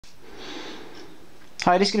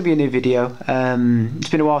Hi, this is going to be a new video. It's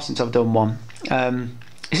been a while since I've done one.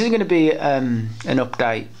 This is going to be an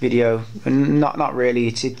update video, and not really.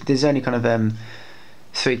 There's only kind of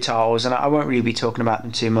 3 titles, and I won't really be talking about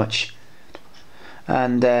them too much.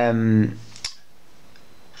 And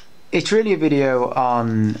it's really a video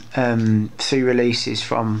on 3 releases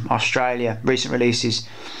from Australia, recent releases,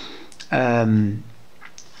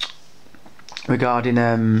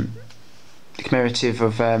 regarding the commemorative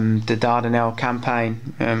of the Dardanelles campaign,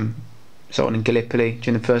 sort of in Gallipoli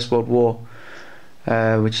during the First World War,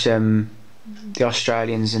 which the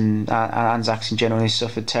Australians and Anzacs in general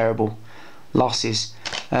suffered terrible losses.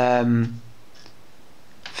 First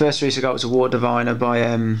release I got was a War Diviner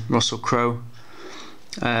by Russell Crowe.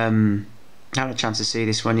 I haven't had a chance to see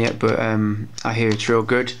this one yet, but I hear it's real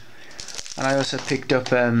good. And I also picked up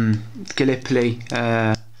Gallipoli,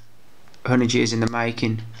 100 Years in the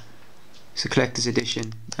Making. It's a collector's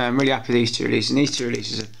edition. I'm really happy with these 2 releases, and these 2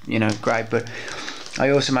 releases are, great. But I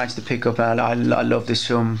also managed to pick up, I love this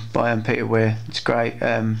film by Peter Weir. It's great.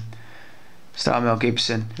 Starring Mel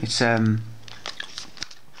Gibson. It's the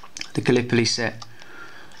Gallipoli set,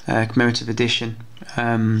 commemorative edition.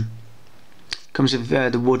 Comes with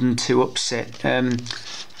the wooden 2-up set.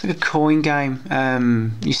 It's like a coin game.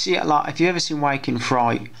 You see it a lot. If you've ever seen Waking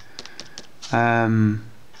Fright,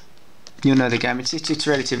 you'll know the game. It's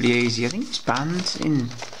relatively easy. I think it's banned in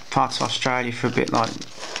parts of Australia for a bit, like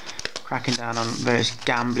cracking down on various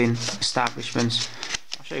gambling establishments.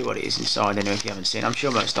 I'll show you what it is inside anyway if you haven't seen it. I'm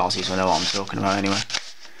sure most Aussies will know what I'm talking about anyway.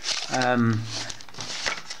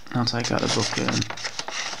 I'll take out the booklet and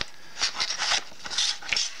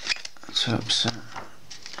so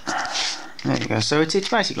there you go. So it's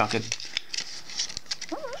basically like a,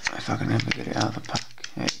 if I can ever get it out of the pack,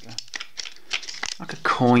 there you go, like a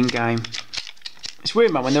coin game. It's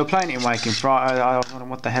weird, man, when they were playing it in Waking Fright, I don't know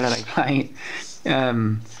what the hell are they playing.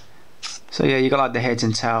 So yeah, you got like the heads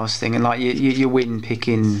and tails thing, and like you win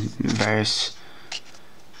picking various,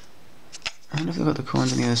 I don't know if they've got the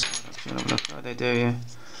coins on the other side, actually. I'll look. Oh, they do, yeah.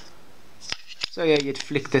 So yeah, you'd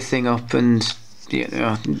flick the thing up and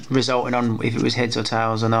resulting on if it was heads or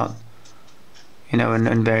tails or not,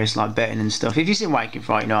 and various like betting and stuff. If you've seen Waking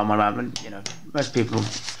Fright, I'm on that, most people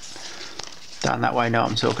down that way know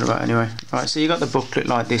what I'm talking about anyway. Right, so you got the booklet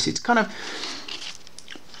like this. It's kind of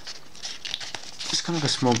a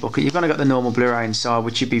small booklet. You've kind of got the normal Blu-ray inside,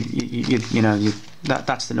 which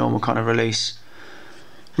that's the normal kind of release.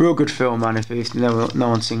 Real good film, man. If no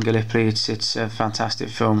one's seen Gallipoli, it's a fantastic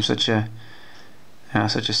film. Such a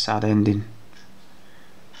sad ending.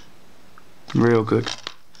 Real good.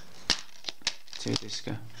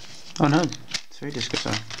 2-discer. Oh no, 3-discer.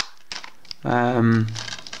 Sorry.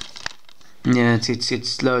 Yeah,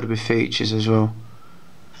 it's loaded with features as well.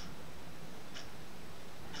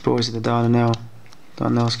 Boys of the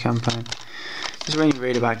Dardanelles campaign. Just when you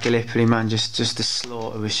read about Gallipoli, man, just the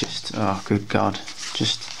slaughter was just, oh good God,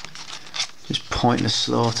 just pointless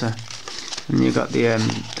slaughter. And you got the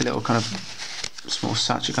little kind of small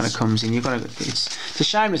satchel kind of comes in. You've got to, it's a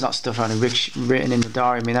shame there's not stuff written in the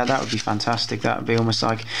diary. I mean, that would be fantastic. That would be almost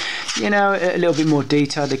like, a little bit more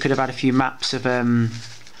detailed. They could have had a few maps of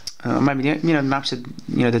maybe maps of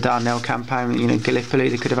the Dardanelles campaign, Gallipoli.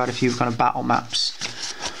 They could have had a few kind of battle maps.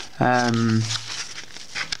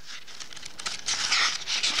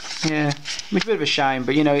 Yeah, it's a bit of a shame,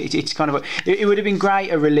 but it's kind of it would have been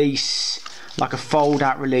great, a release like a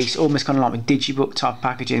fold-out release, almost kind of like a digibook type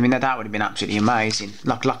packaging. I mean, that would have been absolutely amazing.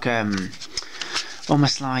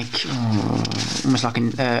 Almost like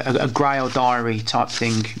a Grail diary type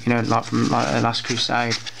thing, like from Last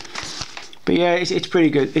Crusade. But yeah, it's pretty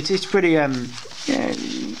good. It's pretty yeah.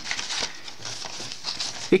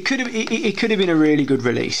 It could have been a really good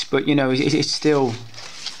release, but it's still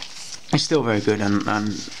very good, and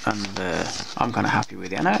I'm kind of happy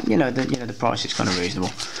with it. And the price is kind of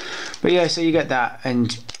reasonable. But yeah, so you get that,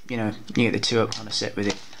 and you get the 2-up kind of set with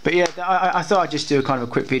it. But yeah, I thought I'd just do a kind of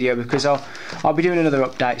a quick video because I'll be doing another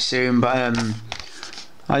update soon. But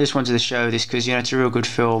I just wanted to show this because it's a real good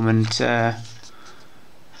film, and it's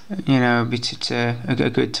a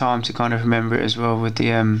good time to kind of remember it as well with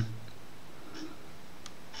the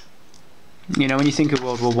when you think of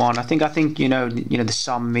World War One, I think the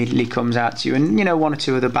Somme immediately comes out to you, and 1 or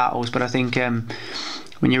 2 other battles. But I think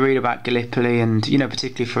when you read about Gallipoli, and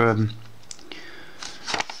particularly for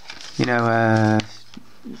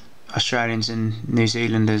Australians and New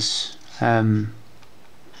Zealanders, the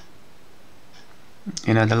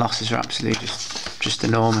losses are absolutely just just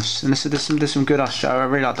enormous. And there's some good Australian. I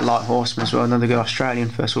really like The Light Horseman as well, another good Australian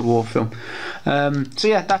First World War film. So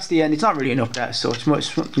yeah, that's the end. It's not really an update as such,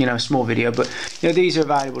 much, you know, a small video, but you know, these are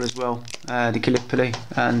available as well. The Gallipoli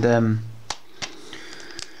and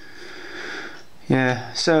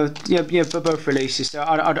yeah. So yeah, but both releases. So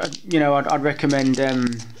I'd recommend.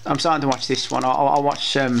 I'm starting to watch this one. I'll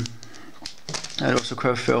watch the Russell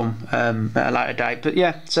Crowe film at a later date. But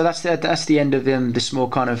yeah, so that's the end of the small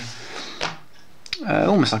kind of.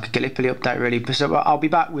 Almost like a Gallipoli update really, so I'll be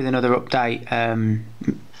back with another update,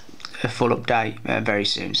 a full update very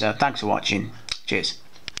soon. So thanks for watching, cheers.